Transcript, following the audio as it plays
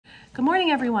Good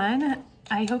morning, everyone.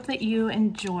 I hope that you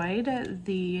enjoyed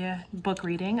the book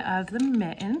reading of The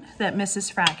Mitten that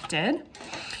Mrs. Frack did.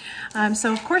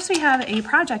 So of course we have a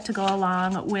project to go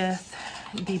along with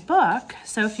the book.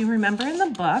 So if you remember in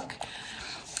the book,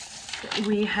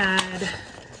 we had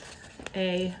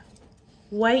a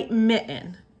white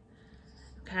mitten,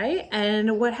 okay?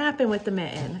 And what happened with the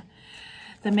mitten?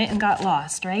 The mitten got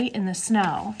lost, right, in the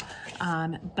snow.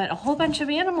 But a whole bunch of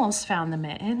animals found the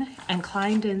mitten and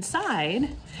climbed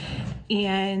inside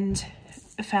and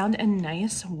found a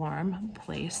nice warm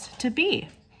place to be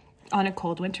on a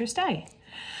cold winter's day.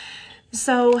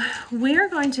 So we're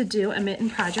going to do a mitten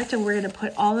project, and we're going to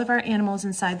put all of our animals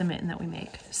inside the mitten that we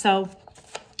make. So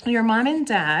your mom and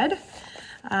dad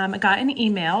got an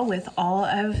email with all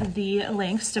of the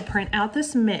links to print out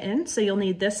this mitten. So you'll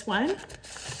need this one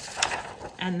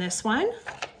and this one.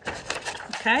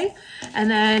 Okay, and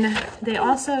then they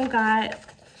also got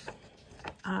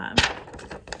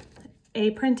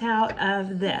a printout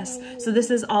of this. So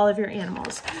this is all of your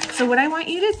animals. So what I want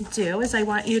you to do is I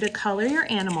want you to color your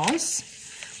animals,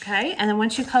 okay? And then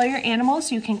once you color your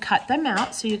animals, you can cut them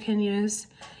out. So you can use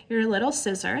your little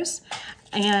scissors,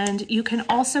 and you can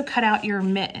also cut out your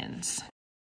mittens.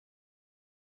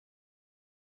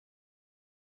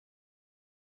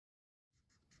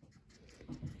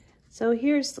 So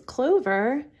here's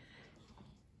Clover.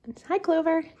 Hi,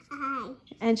 Clover. Hi.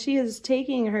 And she is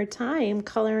taking her time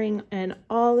coloring in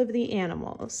all of the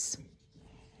animals.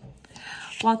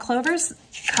 While Clover's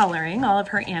coloring all of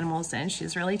her animals in,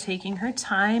 she's really taking her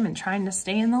time and trying to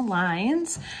stay in the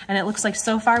lines. And it looks like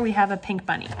so far we have a pink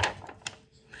bunny.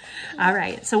 All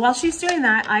right, so while she's doing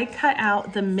that, I cut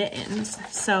out the mittens.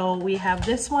 So we have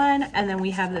this one, and then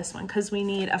we have this one, because we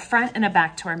need a front and a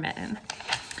back to our mitten.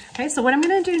 Okay, so what I'm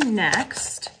gonna do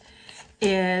next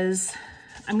is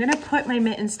I'm gonna put my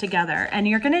mittens together, and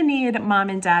you're gonna need mom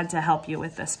and dad to help you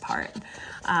with this part.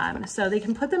 So they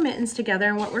can put the mittens together,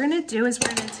 and what we're gonna do is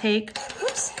we're gonna take,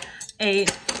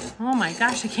 oh my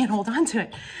gosh, I can't hold on to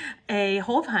it, a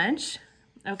hole punch,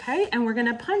 okay? And we're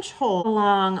gonna punch holes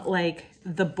along like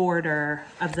the border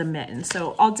of the mitten.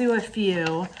 So I'll do a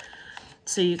few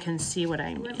so you can see what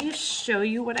I mean. Let me show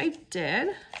you what I did.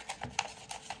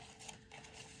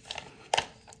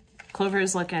 Clover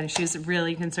is looking, she's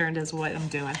really concerned as what I'm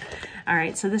doing. All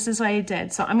right, so this is what I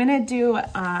did. So I'm gonna do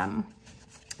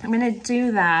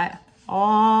that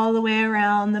all the way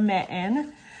around the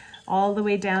mitten, all the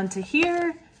way down to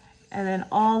here, and then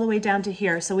all the way down to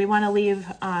here. So we wanna leave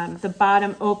the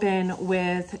bottom open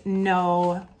with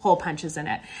no hole punches in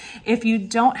it. If you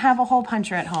don't have a hole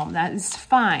puncher at home, that is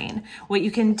fine. What you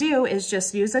can do is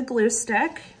just use a glue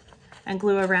stick and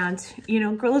glue around,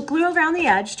 glue around the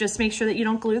edge. Just make sure that you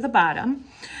don't glue the bottom.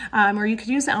 Or you could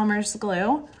use Elmer's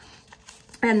glue,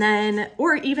 and then,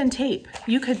 or even tape.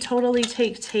 You could totally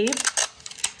take tape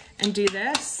and do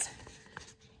this,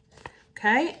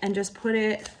 okay? And just put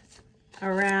it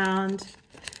around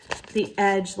the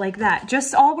edge like that.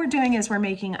 Just all we're doing is we're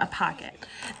making a pocket.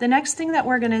 The next thing that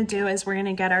we're gonna do is we're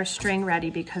gonna get our string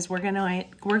ready, because we're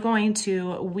going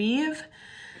to weave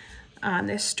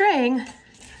this string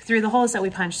through the holes that we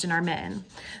punched in our mitten.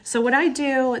 So what I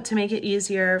do to make it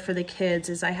easier for the kids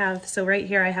is so right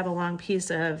here I have a long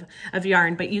piece of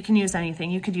yarn, but you can use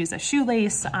anything. You could use a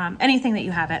shoelace, anything that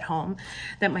you have at home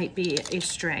that might be a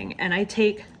string. And I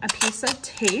take a piece of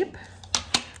tape,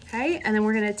 okay? And then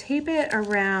we're gonna tape it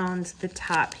around the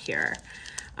top here.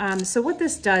 So what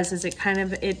this does is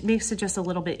it makes it just a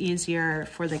little bit easier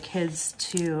for the kids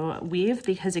to weave,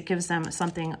 because it gives them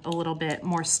something a little bit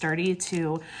more sturdy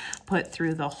to put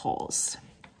through the holes.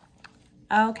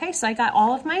 Okay, so I got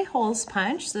all of my holes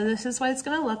punched. So this is what it's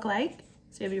gonna look like.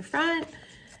 So you have your front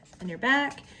and your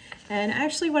back. And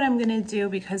actually what I'm gonna do,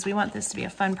 because we want this to be a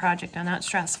fun project and not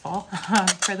stressful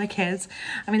for the kids,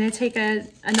 I'm gonna take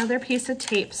another piece of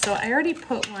tape. So I already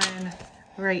put one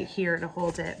right here to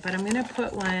hold it, but I'm gonna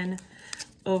put one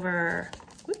over,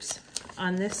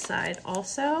 on this side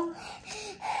also.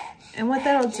 And what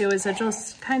that'll do is it'll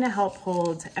just kind of help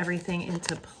hold everything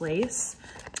into place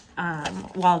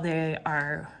while they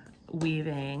are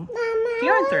weaving the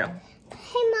yarn through.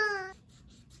 Hey, Mom.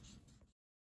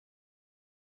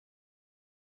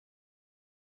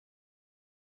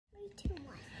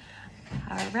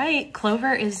 All right,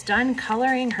 Clover is done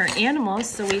coloring her animals,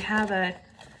 so we have a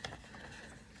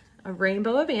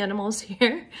rainbow of animals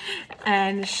here,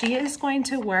 and she is going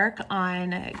to work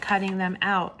on cutting them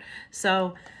out.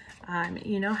 So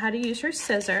you know how to use your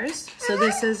scissors, so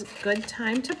this is good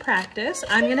time to practice.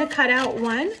 I'm gonna cut out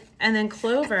one, and then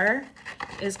Clover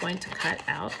is going to cut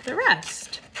out the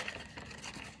rest.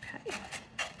 Okay,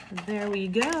 there we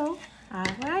go. All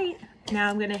right, Now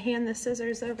I'm gonna hand the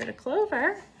scissors over to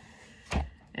Clover,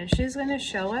 and she's gonna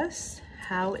show us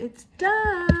how it's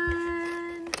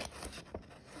done.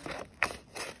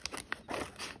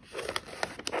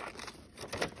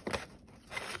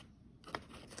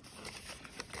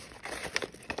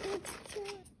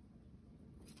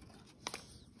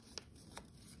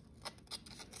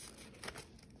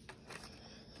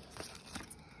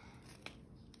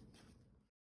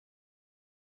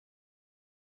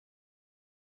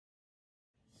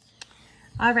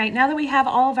 All right, now that we have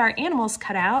all of our animals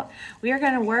cut out, we are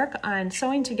going to work on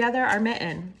sewing together our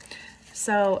mitten.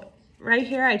 So right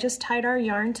here, I just tied our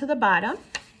yarn to the bottom,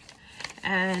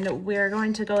 and we're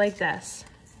going to go like this.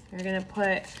 We're going to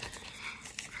put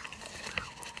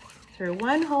through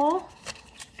one hole,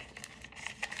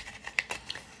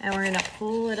 and we're going to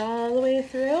pull it all the way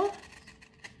through.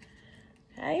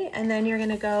 Okay, and then you're going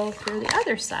to go through the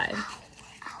other side,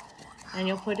 and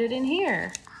you'll put it in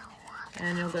here.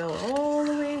 And you'll go all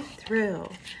the way through.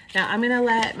 Now I'm gonna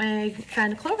let my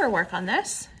friend Clover work on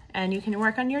this, and you can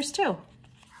work on yours too.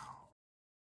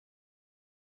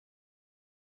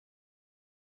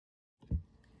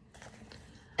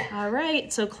 All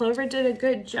right, so Clover did a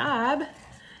good job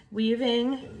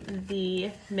weaving the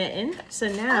mitten.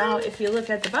 So now if you look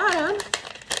at the bottom,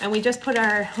 and we just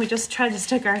tried to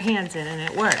stick our hands in and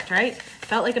it worked, right?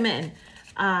 Felt like a mitten.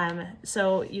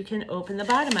 So you can open the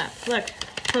bottom up. Look.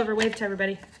 Clover, wave to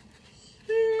everybody.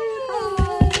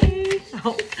 Oh.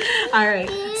 All right,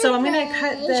 so I'm gonna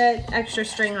cut the extra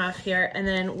string off here, and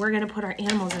then we're gonna put our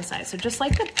animals inside. So just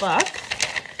like the book,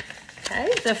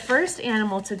 okay, the first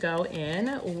animal to go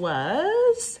in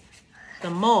was the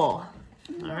mole.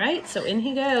 All right, so in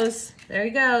he goes. There he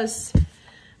goes.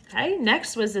 Okay,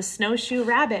 next was the snowshoe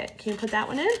rabbit. Can you put that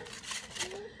one in?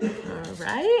 All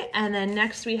right, and then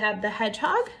next we have the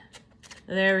hedgehog.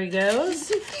 There he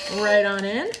goes, right on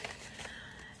in.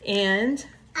 And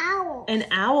an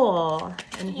owl,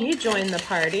 and he joined the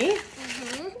party.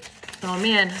 Oh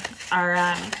man,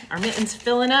 our mitten's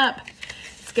filling up.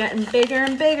 It's getting bigger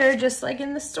and bigger, just like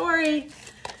in the story.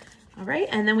 All right,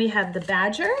 and then we have the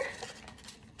badger.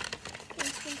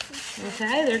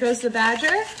 Okay, there goes the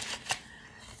badger.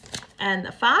 And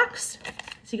the fox.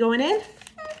 Is he going in?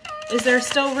 Is there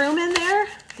still room in there?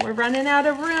 We're running out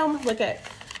of room. Look at.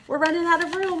 We're running out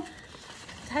of room.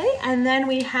 Okay, and then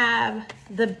we have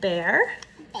the bear.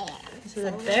 So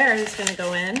the bear is gonna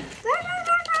go in.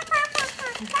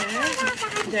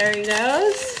 Okay, there he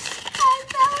goes.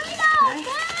 Okay.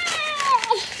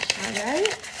 All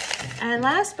right, and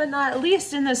last but not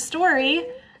least in the story,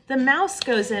 the mouse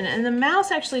goes in, and the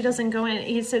mouse actually doesn't go in.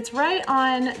 He sits right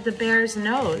on the bear's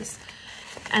nose.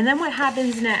 And then what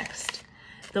happens next?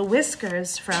 The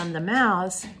whiskers from the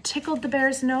mouse tickled the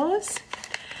bear's nose,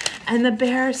 and the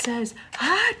bear says,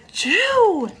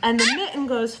 "Achoo!" And the mitten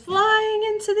goes flying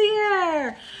into the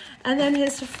air. And then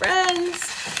his friends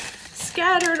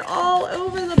scattered all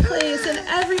over the place, and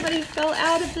everybody fell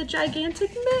out of the gigantic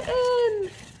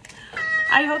mitten.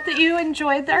 I hope that you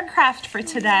enjoyed their craft for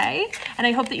today, and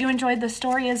I hope that you enjoyed the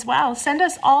story as well. Send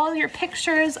us all your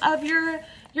pictures of your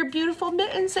beautiful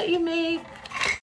mittens that you made.